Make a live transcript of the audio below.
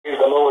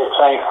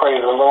saints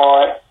praise the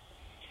Lord.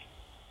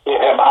 Give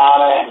him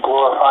honor and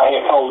glorify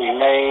his holy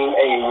name.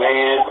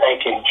 Amen.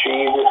 Thank you,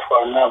 Jesus,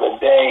 for another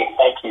day.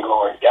 Thank you,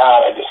 Lord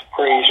God. I just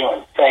praise you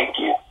and thank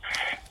you.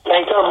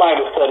 Thanks. Our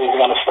Bible study is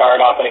going to start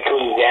off in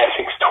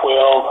Ecclesiastes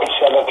 12,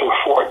 7 through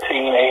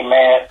 14.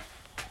 Amen.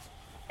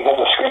 Because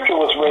the scripture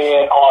was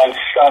read on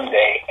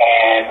Sunday,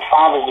 and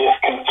Father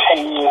just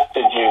continues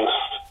to just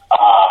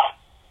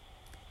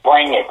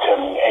bring it to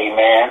me.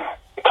 Amen.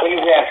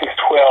 Ecclesiastes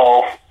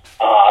 12,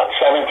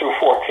 7 through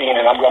 14,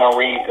 and I'm going to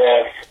read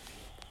this.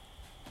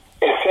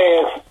 It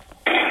says,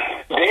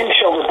 "Then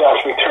shall the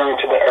dust return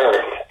to the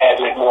earth as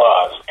it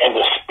was, and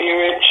the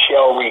spirit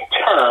shall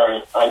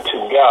return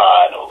unto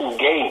God who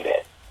gave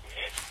it.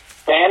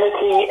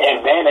 Vanity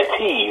and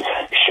vanities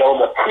show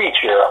the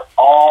preacher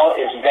all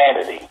is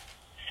vanity.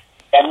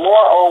 And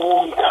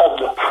moreover, because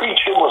the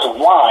preacher was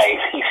wise,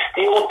 he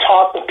still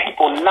taught the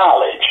people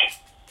knowledge.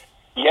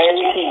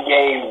 Yea, he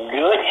gave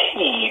good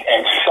heed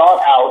and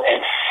sought out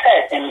and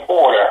set in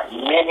order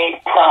many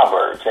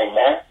proverbs."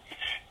 Amen.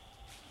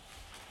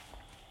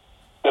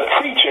 The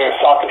preacher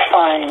sought to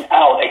find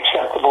out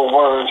acceptable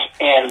words,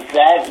 and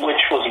that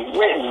which was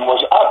written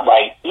was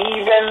upright,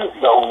 even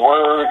the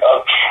word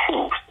of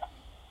truth.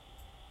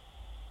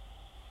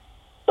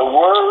 The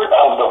word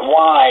of the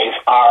wise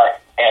are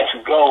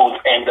as gold,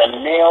 and the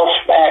nails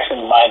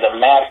fastened by the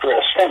master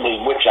assembly,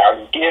 which are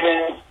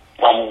given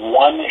from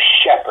one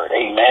shepherd.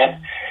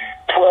 Amen.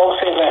 12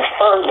 says, "And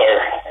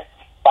further,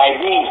 by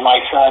these,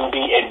 my son,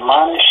 be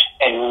admonished,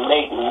 and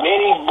make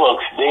many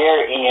books.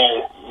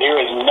 Therein there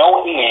is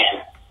no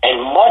end,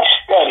 and much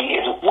study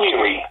is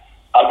weary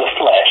of the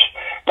flesh."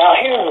 Now,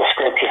 here's the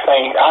scripture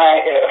saying,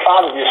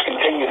 Father just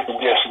continues to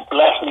just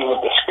bless me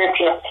with the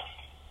scripture.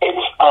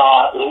 It's,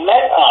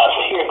 let us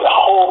hear the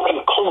whole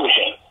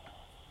conclusion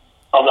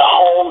of the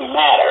whole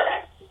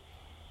matter.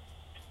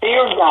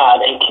 Fear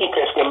God and keep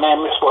his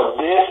commandments, for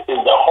this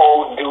is the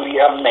whole duty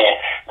of man.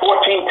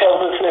 14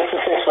 tells us this,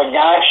 it says, "For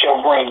God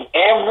shall bring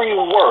every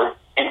work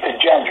into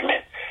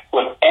judgment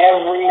with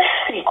every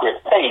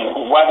secret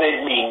thing, whether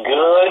it be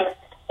good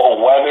or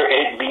whether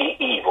it be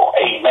evil."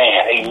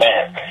 Amen.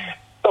 Amen.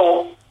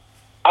 So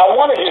I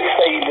want to just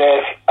say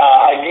this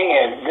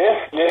again.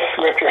 This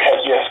scripture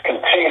has just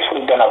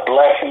continuously been a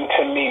blessing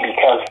to me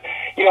because,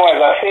 you know,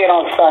 as I said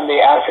on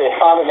Sunday, I said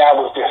Father God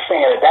was just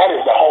saying that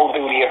is the whole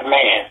duty of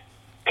man,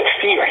 to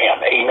fear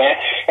him. Amen.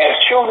 As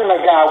children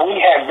of God, we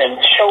have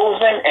been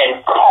chosen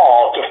and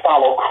called to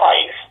follow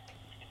Christ.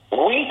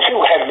 We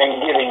too have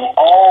been given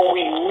all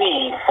we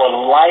need for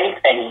life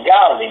and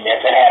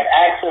godliness and have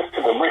access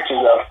to the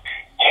riches of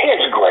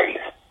his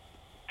grace.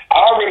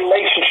 Our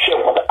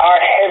relationship with our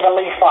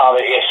Heavenly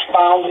Father is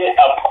founded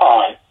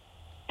upon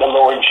the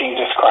Lord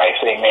Jesus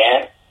Christ.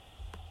 Amen.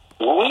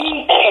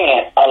 We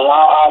can't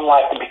allow our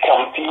life to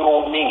become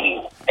futile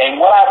means. And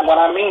when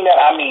I mean that,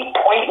 I mean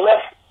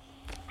pointless,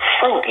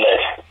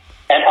 fruitless,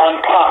 and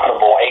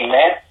unprofitable.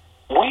 Amen.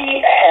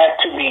 We have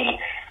to be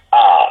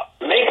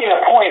making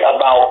a point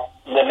about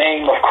the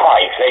name of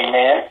Christ.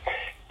 Amen.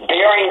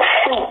 Bearing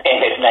fruit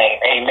in his name,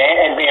 amen,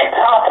 and being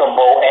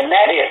profitable, and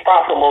that is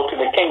profitable to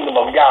the kingdom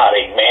of God,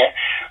 amen,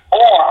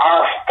 or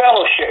our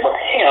fellowship with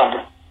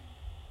him.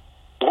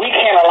 We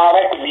can't allow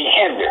that to be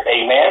hindered,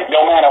 amen.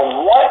 No matter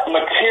what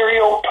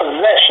material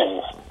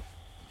possessions,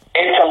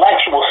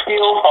 intellectual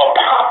skills, or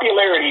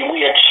popularity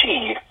we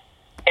achieve,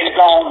 it's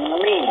all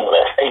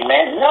meaningless,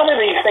 amen. None of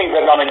these things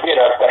are going to get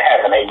us to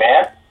heaven,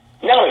 amen.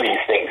 None of these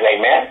things,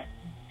 amen.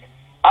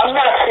 I'm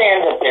not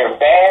saying that they're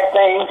bad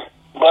things,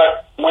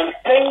 but when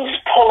things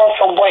pull us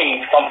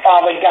away from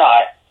Father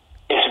God,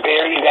 it's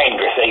very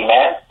dangerous,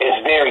 amen?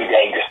 It's very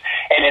dangerous.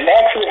 And in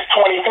Exodus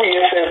 23,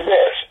 it says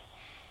this.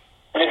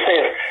 And it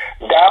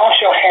says, "Thou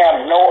shalt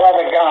have no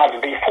other gods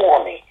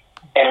before me."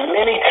 And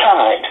many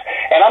times,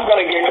 and I'm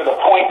going to get to the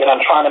point that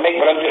I'm trying to make,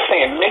 but I'm just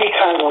saying, many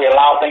times we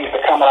allow things to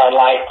come in our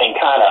life and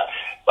kind of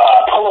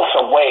pull us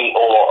away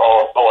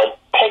or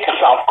take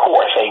us off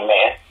course,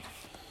 amen?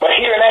 But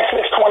here in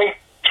Exodus 20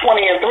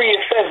 and 3,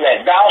 it says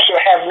that, "Thou shalt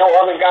have no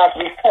other gods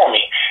before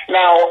me."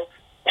 Now,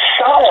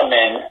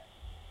 Solomon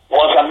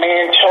was a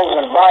man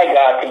chosen by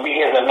God to be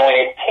his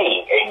anointed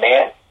king,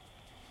 amen?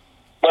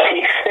 But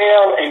he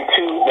fell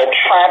into the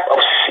trap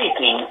of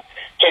seeking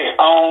his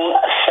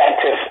own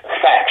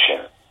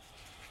satisfaction.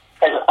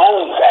 His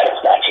own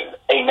satisfaction,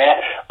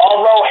 amen?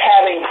 Although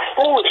having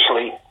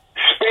foolishly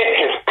spent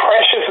his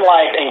precious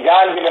life and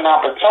God-given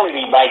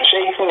opportunity by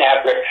chasing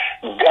after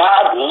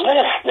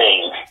godless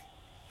things,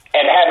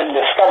 and having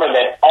discovered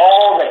that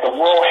all that the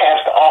world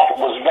has to offer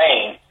was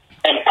vain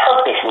and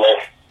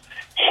purposeless,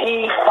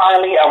 he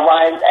finally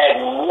arrived at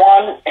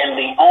one and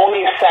the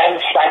only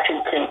satisfactory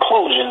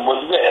conclusion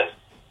was this.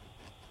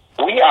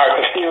 We are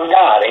to fear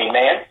God,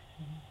 amen?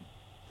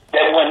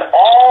 That when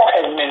all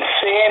has been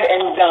said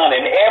and done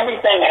and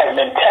everything has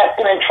been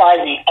tested and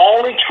tried, the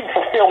only true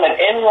fulfillment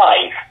in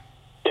life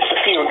is to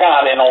fear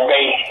God and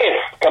obey his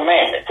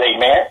commandments,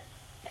 amen?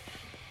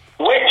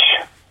 Which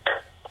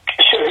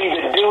should be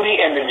the duty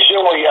and the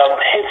joy of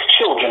his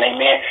children,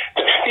 amen?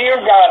 To fear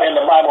God in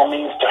the Bible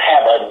means to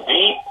have a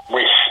deep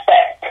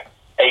respect,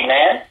 amen?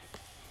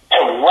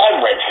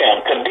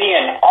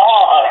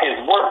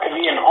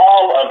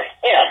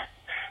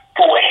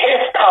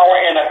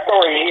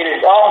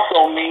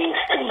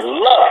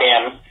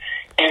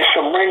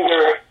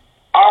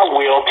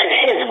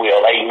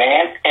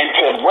 amen, and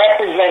to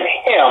represent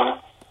him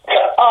to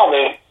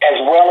others as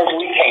well as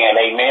we can,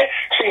 amen.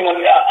 See, when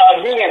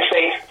again,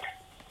 say,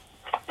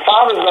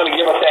 Father's going to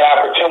give us that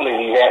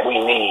opportunity that we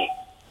need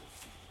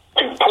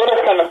to put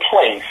us in a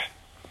place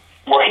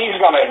where he's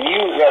going to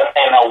use us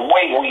in a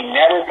way we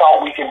never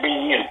thought we could be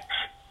used,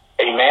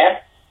 amen.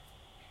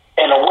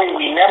 In a way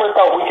we never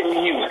thought we could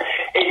be used.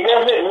 It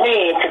doesn't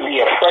mean to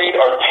be afraid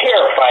or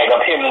terrified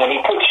of him when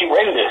he puts you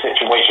in this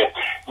situation,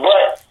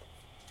 but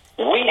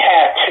we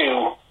have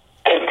to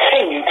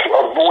continue to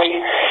avoid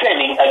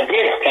sinning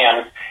against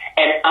him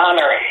and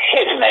honor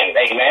his name,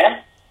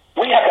 amen.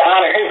 We have to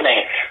honor his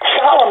name.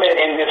 Solomon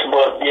in this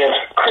book gives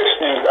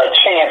Christians a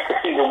chance to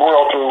see the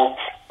world through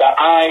the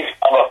eyes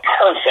of a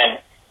person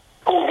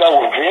who,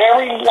 though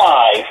very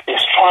wise,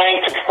 is trying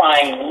to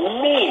find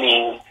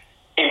meaning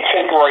in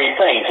temporary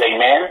things,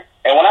 amen.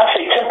 And when I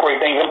say temporary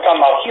things, I'm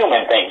talking about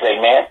human things,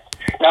 amen.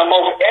 Now,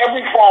 most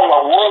every form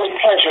of worldly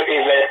pleasure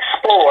is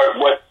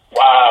explored, what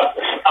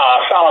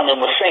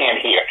Solomon was saying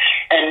here.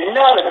 And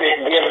none of it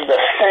gives the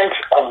sense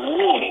of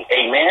meaning,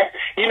 amen.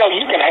 You know,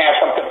 you can have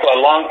something for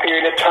a long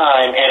period of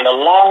time, and the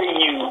longer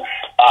you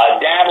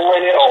dabble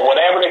in it or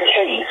whatever the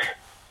case,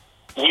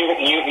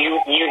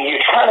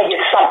 you're trying to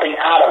get something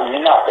out of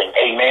nothing,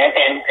 amen.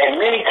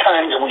 And many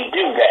times we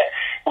do that.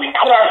 We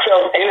put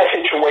ourselves in a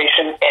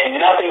situation and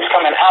nothing's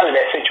coming out of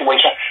that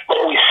situation,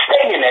 but we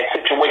stay in that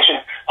situation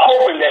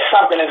hoping that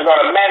something is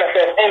going to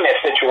manifest in that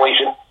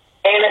situation,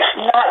 and it's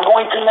not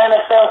going to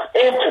manifest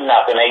into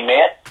nothing,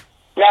 amen.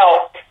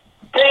 Now,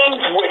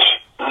 things which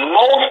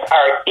most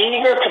are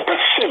eager to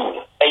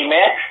pursue,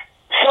 amen.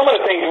 Some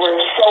of the things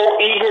we're so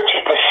eager to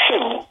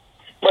pursue,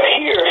 but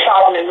here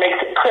Solomon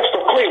makes it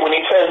crystal clear when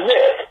he says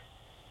this.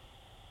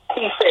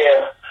 He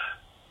says,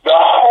 the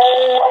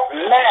whole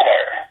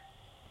matter.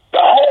 The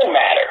whole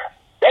matter.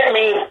 That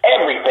means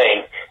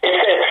everything. It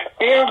says,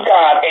 fear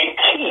God and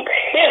keep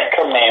his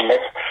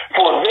commandments,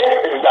 for this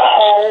is the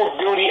whole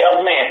duty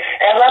of man.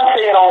 As I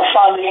said on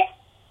Sunday,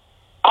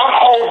 our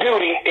whole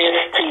duty is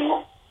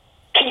to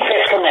keep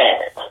his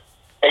commandments.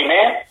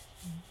 Amen?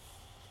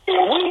 If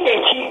we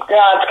can keep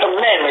God's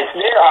commandments,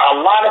 there are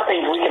a lot of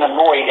things we can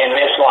avoid in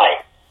this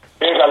life.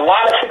 There's a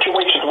lot of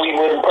situations we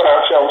wouldn't put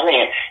ourselves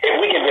in if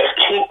we can just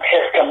keep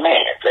his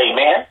commandments.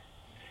 Amen?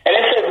 And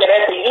it says that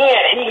at the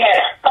end, he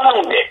has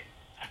found it,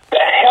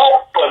 the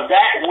help for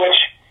that which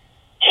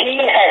he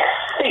has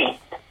seeked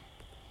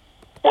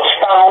was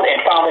found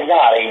and found in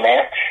God.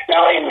 Amen?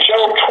 Now, in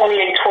Job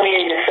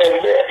 28:28, it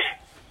says this,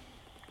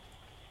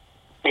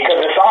 because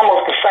it's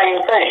almost the same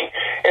thing.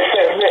 It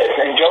says this,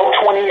 in Job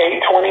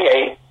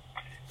 28:28,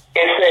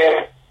 it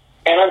says,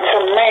 and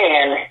unto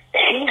man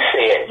he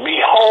said,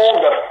 behold,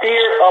 the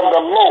fear of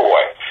the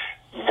Lord,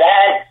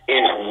 that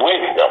is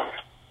wisdom,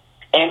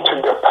 and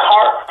to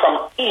depart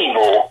from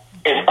evil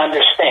is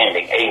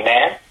understanding.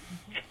 Amen.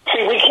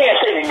 See, we can't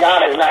say that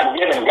God has not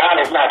given, God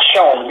has not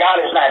shown, God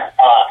has not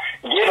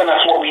given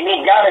us what we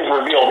need. God has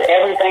revealed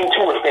everything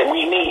to us that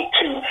we need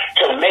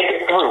to make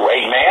it through.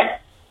 Amen.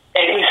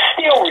 And he's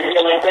still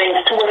revealing things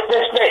to us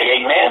this day.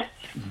 Amen.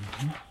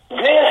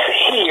 This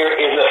here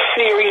is a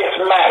serious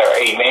matter.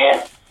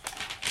 Amen.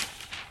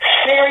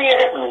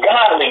 Serious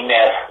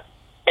godliness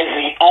is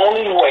the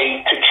only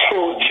way to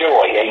true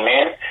joy.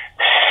 Amen.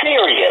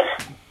 Serious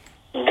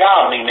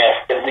godliness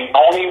is the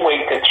only way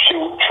to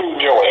true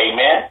joy.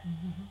 Amen.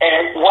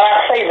 And when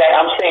I say that,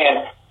 I'm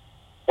saying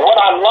what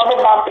I love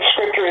about the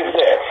scripture is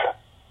this.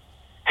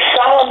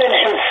 Solomon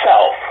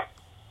himself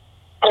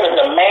put a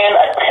demand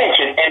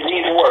attention in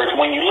these words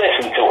when you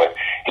listen to it.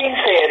 He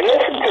said,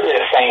 listen to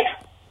this, saints.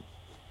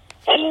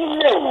 He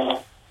knew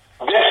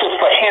this was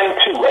for him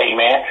too,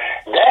 amen.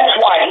 That's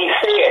why he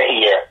said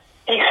here,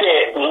 he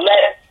said,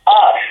 let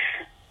us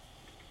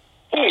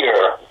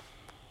hear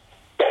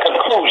the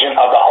conclusion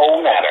of the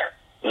whole matter.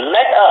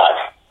 Let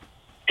us.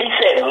 He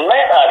said,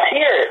 let us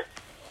hear it.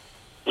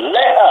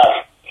 Let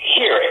us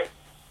hear it.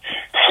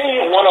 See,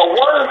 when a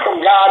word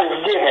from God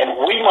is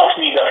given, we must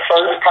be the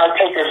first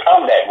partakers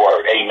of that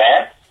word.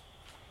 Amen.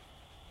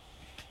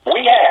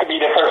 We have to be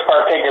the first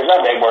partakers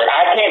of that word.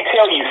 I can't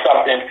tell you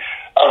something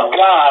of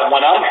God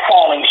when I'm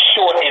falling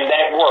short in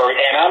that word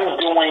and I'm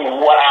doing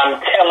what I'm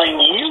telling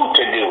you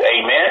to do.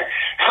 Amen.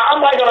 How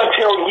am I going to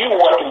tell you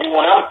what to do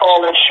when I'm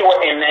falling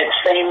short in that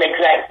same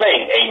exact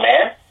thing?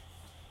 Amen.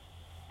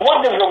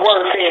 What does the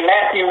word say in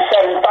Matthew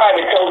 7:5?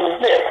 It tells us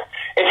this.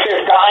 It says,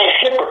 thou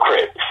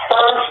hypocrite,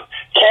 first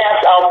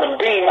cast out the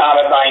beam out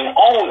of thine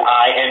own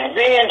eye, and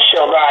then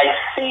shall thou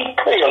see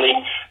clearly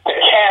to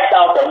cast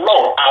out the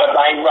mote out of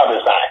thy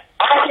brother's eye.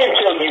 I can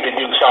tell you to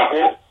do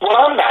something when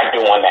I'm not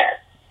doing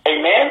that.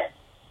 Amen?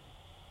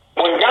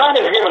 When God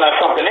has given us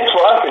something, it's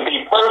for us to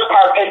be first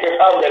partakers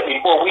of that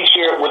before we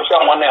share it with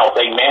someone else.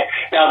 Amen?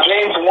 Now,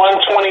 James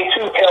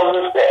 1:22 tells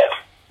us this.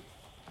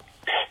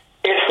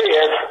 It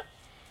says,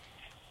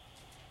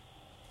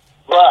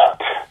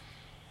 but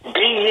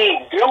be ye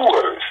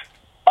doers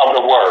of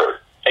the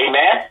word.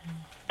 Amen?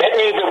 That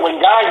means that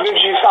when God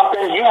gives you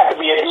something, you have to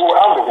be a doer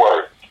of the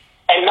word.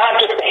 And not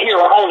just a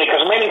hearer only,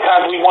 because many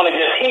times we want to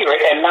just hear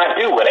it and not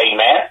do it.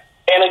 Amen?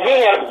 And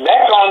again,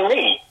 that's on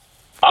me.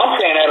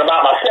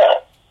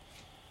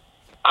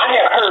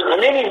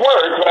 many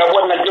words, but I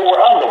wasn't a doer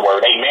of the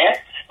word.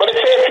 Amen. But it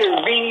says here,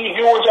 be ye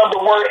doers of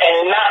the word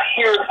and not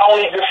hearers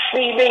only,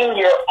 deceiving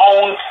your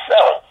own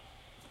self.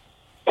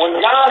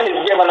 When God has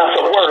given us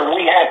a word,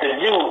 we have to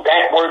do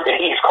that word that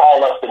he's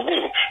called us to do.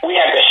 We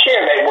have to share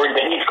that word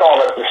that he's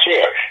called us to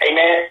share.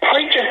 Amen.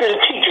 Preachers and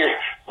teachers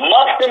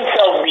must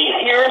themselves be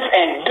hearers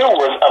and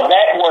doers of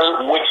that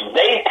word which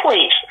they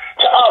preach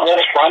to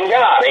others from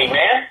God.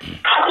 Amen.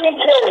 I can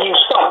tell you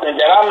something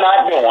that I'm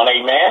not doing.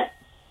 Amen.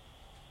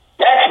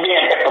 That's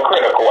being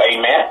hypocritical.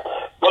 Amen.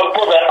 But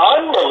for the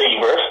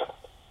unbelievers,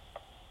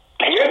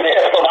 hear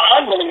this, for the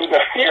unbelievers,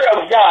 the fear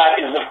of God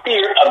is the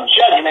fear of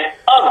judgment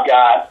of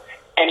God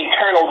and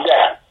eternal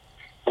death,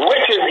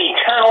 which is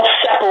eternal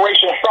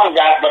separation from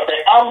God. But the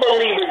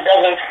unbeliever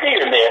doesn't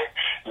fear this.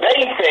 They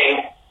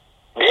think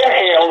their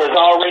hell is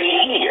already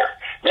here.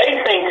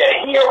 They think that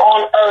here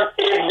on earth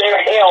is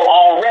their hell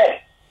already.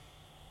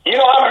 You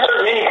know, I've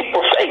heard many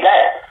people say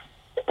that.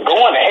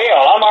 Going to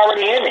hell, I'm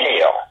already in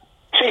hell.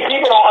 See,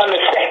 people don't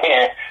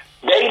understand.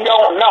 They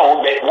don't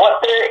know that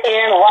what they're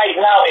in right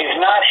now is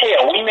not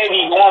hell. We may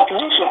be going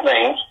through some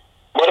things,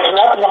 but it's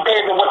nothing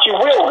compared to what you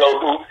will go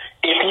through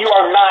if you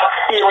are not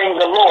fearing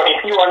the Lord,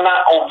 if you are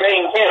not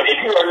obeying him,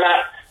 if you are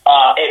not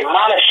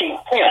admonishing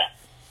him.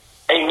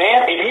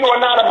 Amen. If you are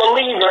not a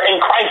believer in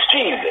Christ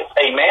Jesus.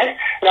 Amen.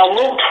 Now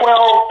Luke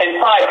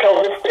 12:5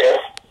 tells us this.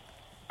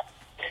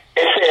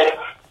 It says,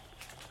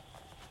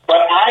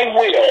 but I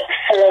will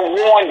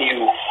forewarn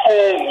you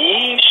whom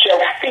ye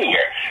shall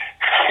fear.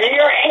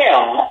 Fear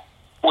him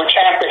which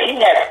after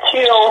he has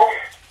killed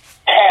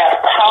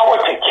hath power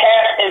to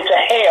cast into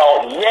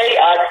hell. Yea,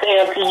 I say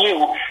unto you,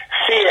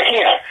 fear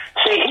him.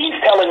 See, he's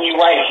telling you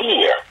right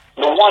here,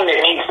 the one that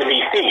needs to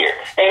be feared.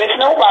 And it's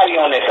nobody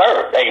on this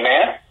earth,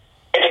 amen?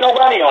 It's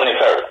nobody on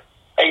this earth,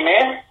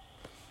 amen?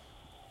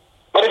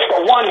 But it's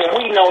the one that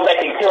we know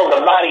that can kill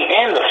the body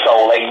and the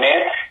soul, amen?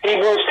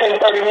 Hebrews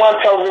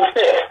 10:31 tells us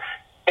this.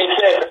 It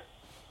says,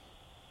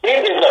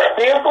 it is a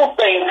fearful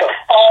thing to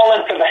fall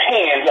into the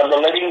hands of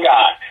the living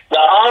God.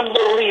 The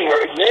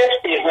unbeliever, this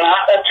is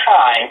not a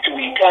time to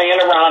be playing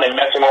around and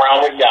messing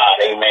around with God,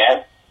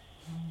 amen?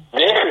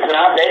 This is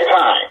not that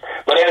time.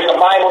 But as the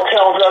Bible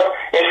tells us,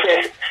 it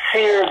says,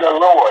 fear the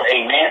Lord,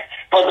 amen?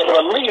 For the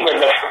believer,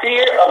 the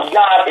fear of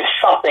God is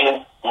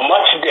something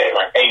much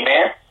different,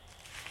 amen?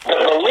 The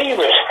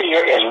believer's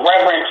fear is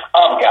reverence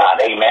of God,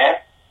 amen?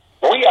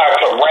 We are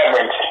to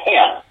reverence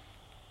him,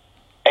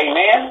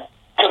 amen?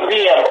 To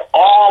be of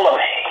all of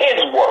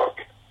his work,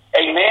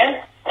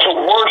 amen? To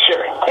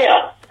worship him.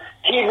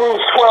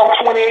 Hebrews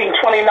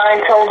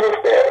 12:28-29 tells us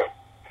this.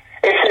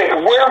 It says,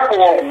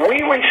 wherefore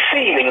we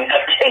receiving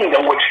a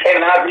kingdom which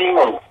cannot be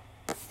moved,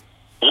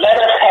 let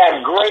us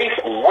have grace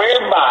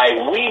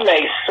whereby we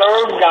may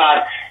serve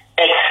God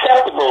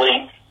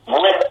acceptably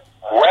with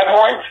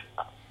reverence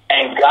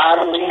and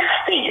godly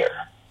fear.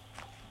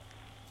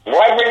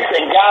 Reverence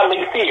and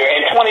godly fear.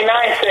 And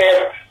 29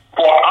 says,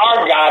 for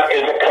our God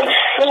is a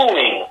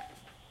consuming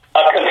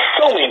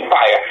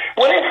fire.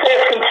 When it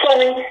says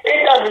consuming,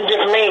 it doesn't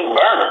just mean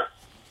burn.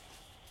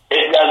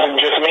 It doesn't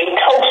just mean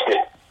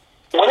toasted.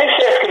 When it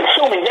says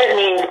consuming, that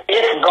means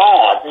it's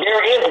gone.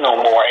 There is no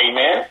more,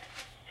 amen?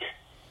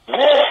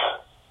 This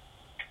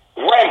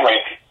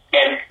reverence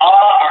and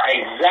awe are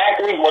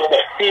exactly what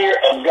the fear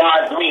of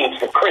God means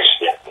to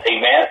Christians,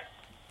 amen?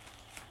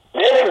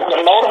 This is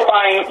the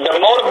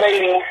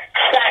motivating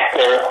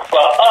factor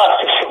for us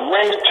to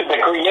surrender to the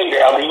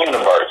creator of the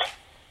universe.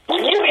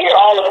 When you hear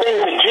all the things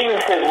that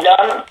Jesus has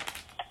done,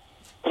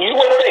 you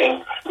would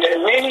think that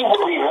many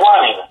would be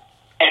running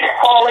and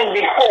falling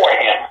before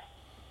him.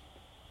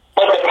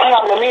 But the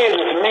problem is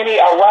many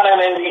are running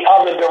in the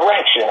other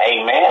direction,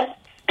 amen?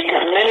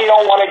 Because many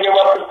don't want to give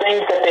up the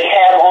things that they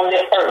have on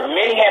this earth.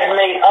 Many have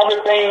made other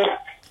things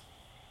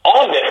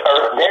on this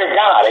earth their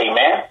God,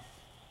 amen?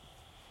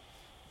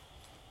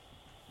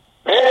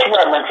 This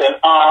reverence and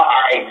awe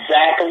are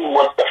exactly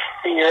what the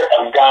fear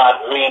of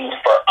God means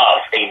for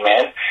us,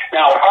 amen?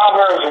 Now,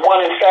 Proverbs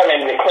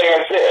 1:7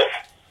 declares this.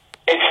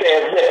 It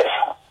says this.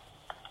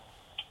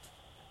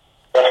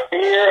 The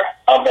fear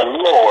of the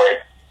Lord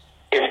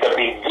is the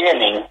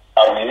beginning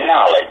of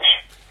knowledge.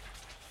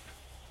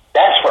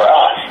 That's for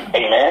us,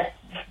 amen?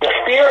 The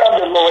fear of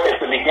the Lord is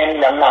the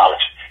beginning of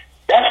knowledge.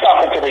 That's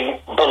talking to the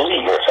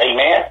believers,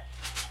 amen?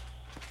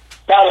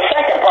 Now, the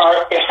second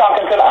part is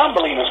talking to the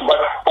unbelievers, but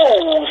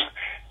fools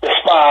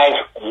despise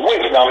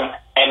wisdom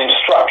and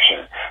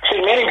instruction. See,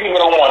 many people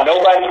don't want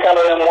nobody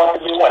telling them what to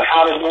do and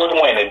how to do it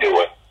and when to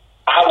do it.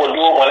 I will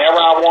do it whenever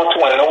I want to,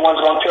 and no one's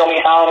going to tell me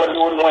how I'm going to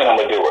do it and when I'm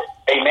going to do it.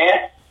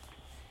 Amen?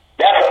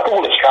 That's a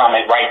foolish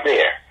comment right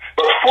there.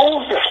 But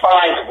fools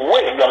despise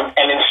wisdom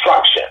and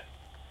instruction.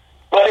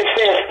 But it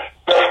says,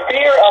 the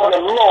fear of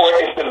the Lord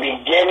is the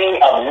beginning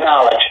of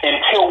knowledge.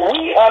 Until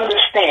we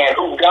understand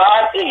who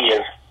God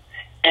is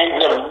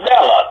and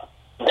develop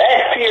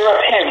that fear of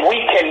him,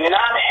 we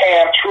cannot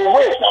have true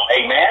wisdom.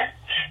 Amen?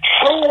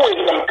 True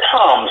wisdom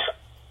comes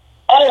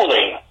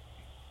only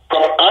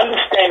from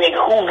understanding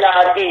who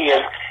God is,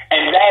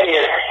 and that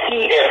is,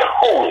 he is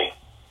holy.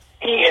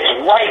 He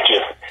is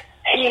righteous.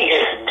 He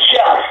is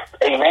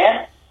just.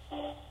 Amen.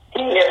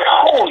 He is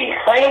holy,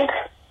 saints.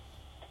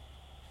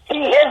 He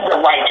is the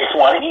righteous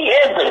one. He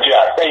is the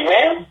just.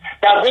 Amen.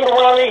 Now,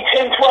 Deuteronomy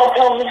 10:12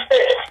 tells us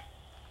this.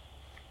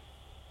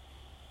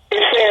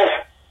 It says,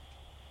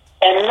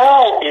 and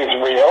now,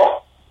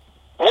 Israel,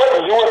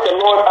 what doeth the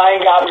Lord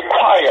thy God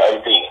require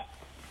of thee?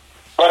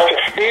 But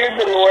to fear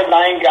the Lord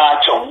thy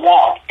God, to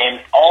walk in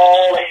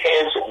all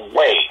his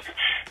ways.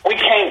 We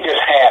can't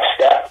just half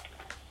step.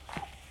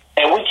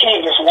 And we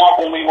can't just walk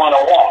when we want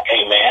to walk.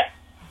 Amen.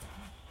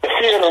 The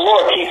fear of the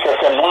Lord keeps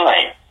us in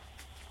line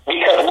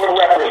because we're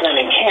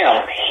representing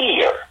him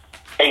here.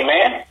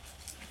 Amen.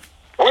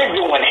 We're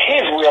doing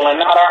his will and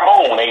not our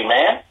own.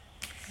 Amen.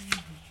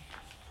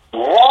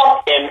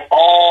 Walk in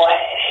all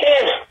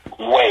his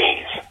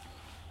ways.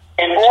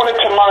 In order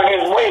to learn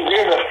his ways,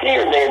 there's a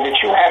fear there that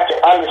you have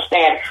to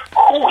understand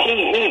who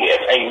he is.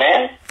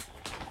 Amen.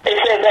 It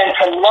says then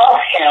to love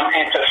him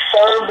and to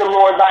serve the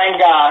Lord thine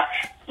God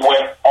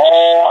with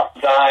all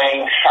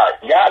thine heart.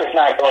 God is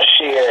not going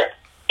to share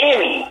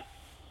any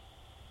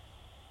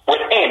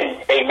with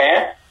any.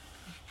 Amen.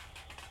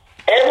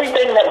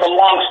 Everything that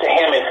belongs to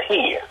him is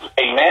his.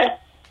 Amen.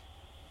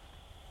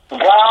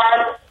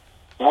 God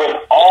with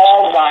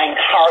all thine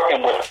heart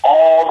and with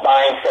all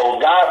thine soul.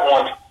 God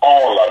wants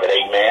all of it.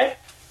 Amen.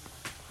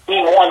 He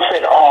wants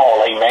it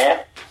all.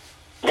 Amen.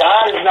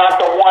 God is not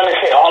the one that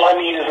said, all I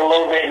need is a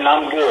little bit and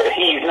I'm good.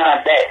 He's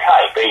not that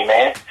type.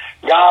 Amen.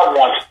 God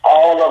wants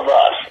all of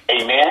us.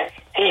 Amen.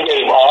 He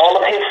gave all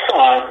of his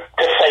son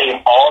to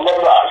save all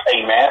of us.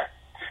 Amen.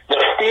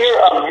 The fear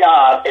of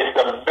God is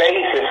the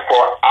basis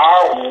for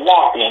our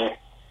walking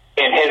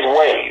in his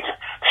ways,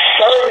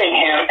 serving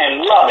him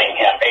and loving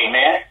him.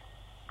 Amen.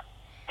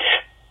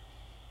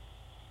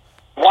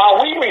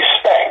 While we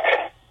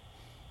respect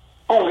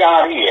who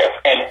God is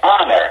and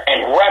honor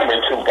and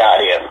reverence who God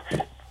is,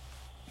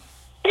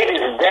 it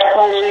is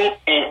definitely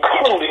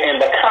included in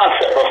the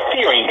concept of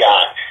fearing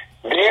God.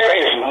 There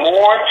is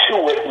more to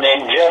it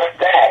than just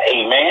that.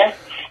 Amen.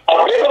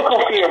 A biblical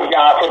fear of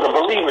God for the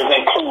believers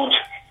includes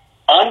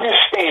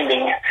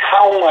understanding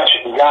how much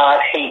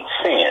God hates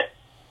sin.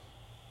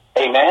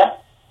 Amen.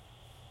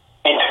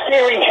 And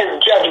fearing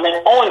his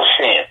judgment on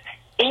sin,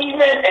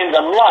 even in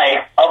the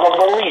life of a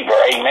believer.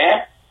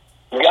 Amen.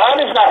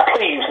 God is not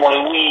pleased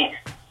when we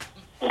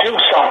do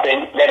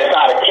something that is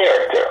out of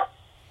character.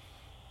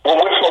 When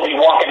we're supposed to be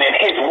walking in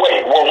his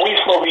way. When we're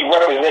supposed to be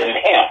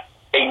representing him.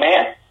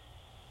 Amen.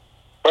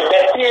 But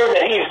that fear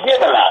that he's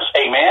given us,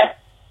 amen,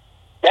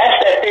 that's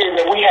that fear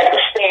that we have to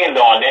stand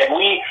on, that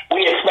we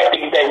expect to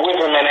get that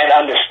wisdom and that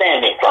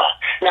understanding from.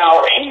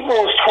 Now,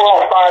 Hebrews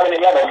 12:5 and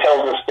 11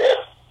 tells us this.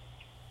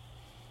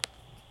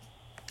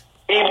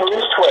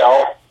 Hebrews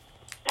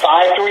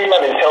 12:5 through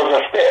 11 tells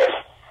us this.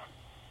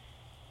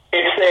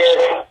 It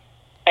says,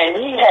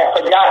 and ye have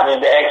forgotten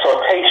the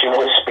exhortation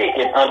which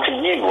speaketh unto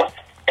you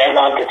as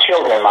unto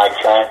children, my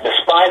son.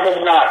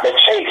 Despise not the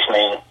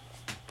chastening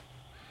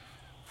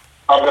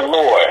of the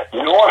Lord,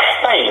 nor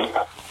faint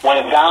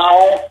when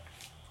thou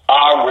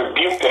art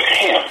rebuked of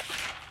him.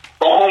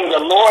 For whom the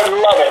Lord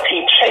loveth,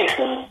 he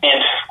chastens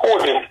and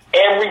scourgeth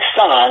every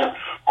son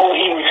whom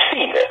he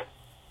receiveth.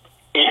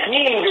 If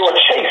ye endure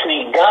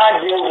chastening,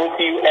 God deals with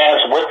you as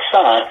with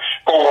son.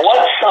 For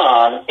what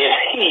son is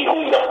he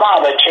whom the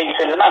Father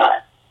chasteneth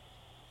not?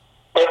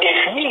 But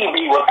if ye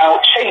be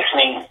without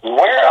chastening,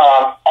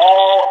 whereof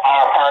all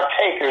are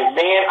partakers,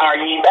 then are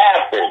ye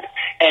bastards,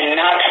 and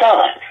not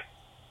sons.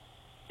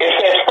 It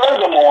says,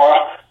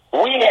 furthermore,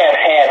 we have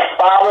had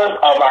fathers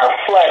of our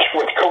flesh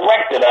which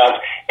corrected us,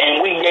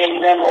 and we gave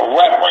them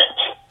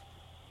reverence.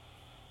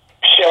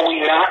 Shall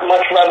we not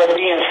much rather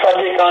be in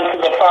subject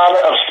unto the Father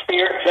of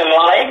spirits and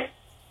life?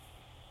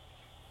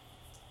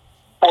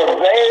 For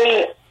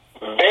they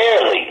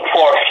barely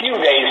for a few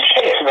days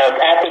chasten us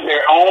after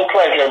their own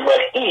pleasure,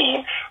 but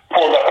he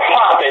for the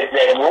profit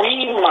that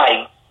we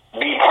might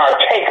be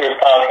partakers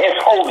of his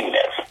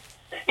holiness.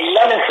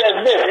 11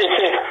 says this, it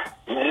says,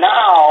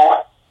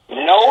 now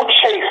no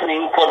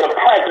chastening for the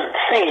present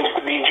seems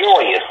to be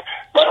joyous,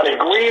 but the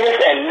grievous,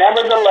 and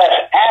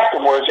nevertheless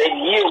afterwards it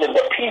yielded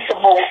the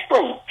peaceable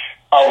fruit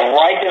of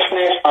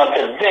righteousness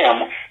unto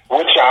them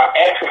which are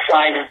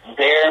exercised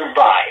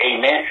thereby.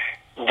 Amen.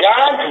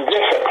 God's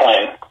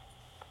discipline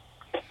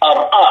of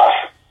us,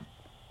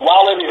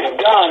 while it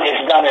is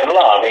done in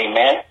love.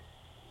 Amen.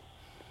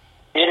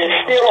 It is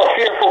still a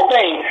fearful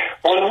thing.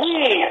 When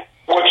we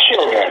were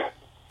children,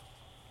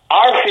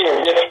 our fear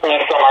of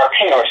discipline from our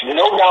parents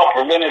no doubt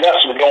prevented us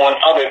from doing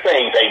other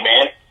things.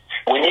 Amen.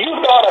 When you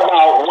thought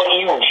about what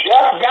you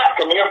just got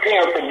from your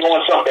parents for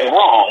doing something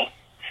wrong,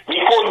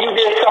 before you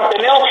did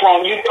something else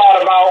wrong, you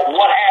thought about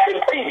what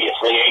happened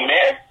previously.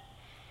 Amen.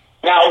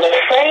 Now, the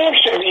same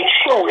should be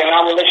true in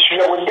our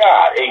relationship with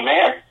God.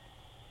 Amen.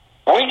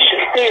 We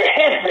should fear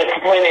his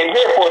discipline and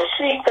therefore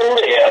seek to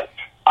live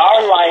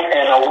our life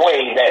in a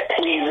way that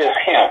pleases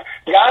him.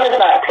 God is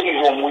not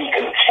pleased when we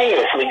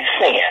continuously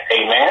sin.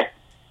 Amen.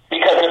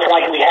 Because it's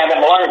like we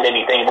haven't learned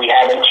anything. We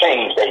haven't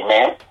changed.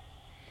 Amen.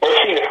 But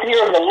see, the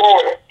fear of the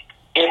Lord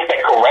is to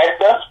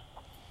correct us.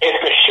 is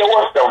to show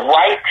us the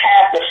right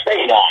path to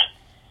stay on.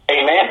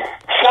 Amen.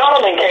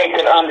 Solomon came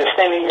to the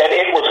understanding that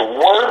it was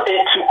worth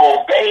it to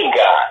obey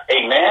God.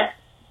 Amen.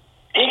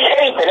 He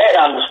came to that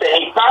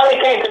understanding. He finally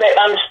came to that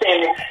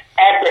understanding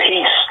after he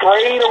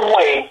strayed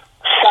away.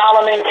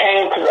 Solomon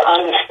came to the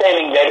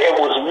understanding that it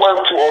was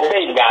worth to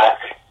obey God.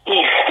 He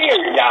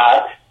feared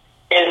God.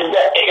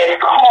 Is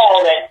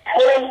called that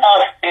putting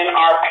us in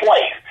our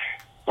place.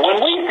 When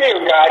we fear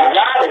God,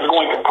 God is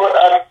going to put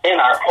us in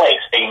our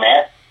place.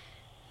 Amen.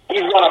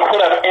 He's going to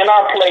put us in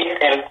our place,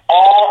 and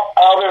all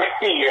other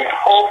fears,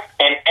 hopes,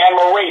 and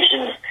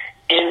admirations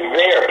in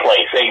their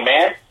place.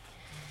 Amen.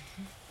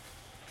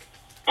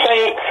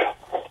 Saints,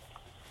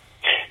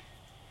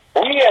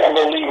 we as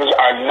believers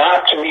are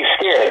not to be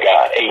scared of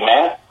God.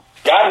 Amen.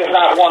 God does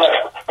not want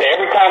us to,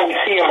 every time we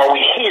see him or we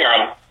hear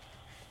him,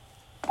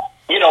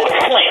 to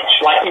flinch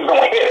like he's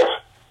going to hit us.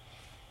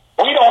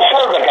 We don't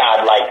serve a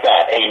God like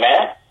that.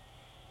 Amen.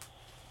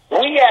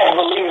 We as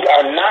believers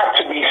are not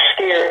to be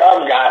scared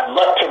of God,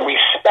 but to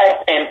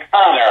respect and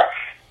honor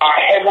our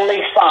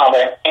Heavenly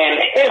Father and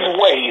his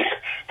ways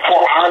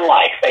for our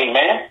life.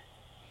 Amen.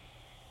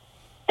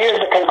 Here's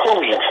the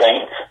conclusion,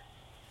 saints.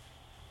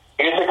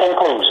 Here's the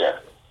conclusion.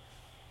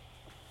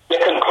 The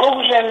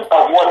conclusion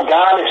of what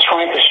God is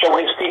trying to show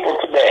his people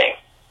today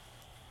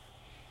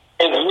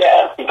is,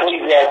 yes,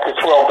 Ecclesiastes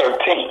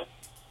 12:13.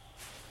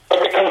 But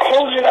the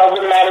conclusion of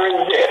the matter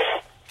is this: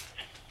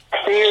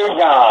 fear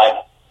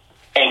God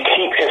and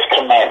keep his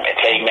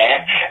commandments.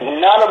 Amen.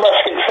 None of us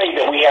can say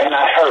that we have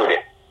not heard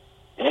it.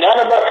 None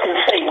of us can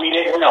say we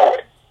didn't know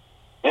it.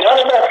 None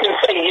of us can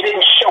say he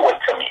didn't show it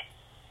to me.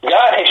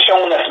 God has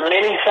shown us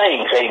many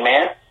things,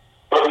 amen.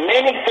 But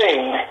many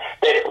things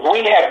that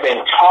we have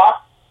been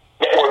taught,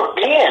 that we're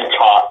being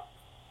taught,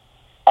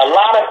 a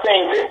lot of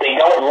things that they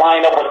don't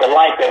line up with the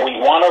life that we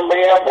want to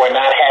live, we're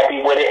not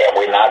happy with it, and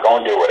we're not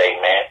going to do it,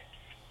 amen.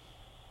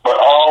 But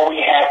all we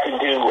have to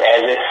do,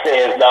 as it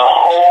says, the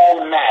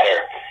whole matter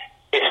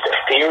is to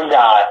fear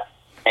God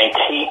and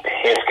keep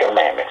his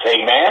commandments,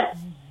 amen.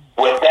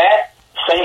 With that,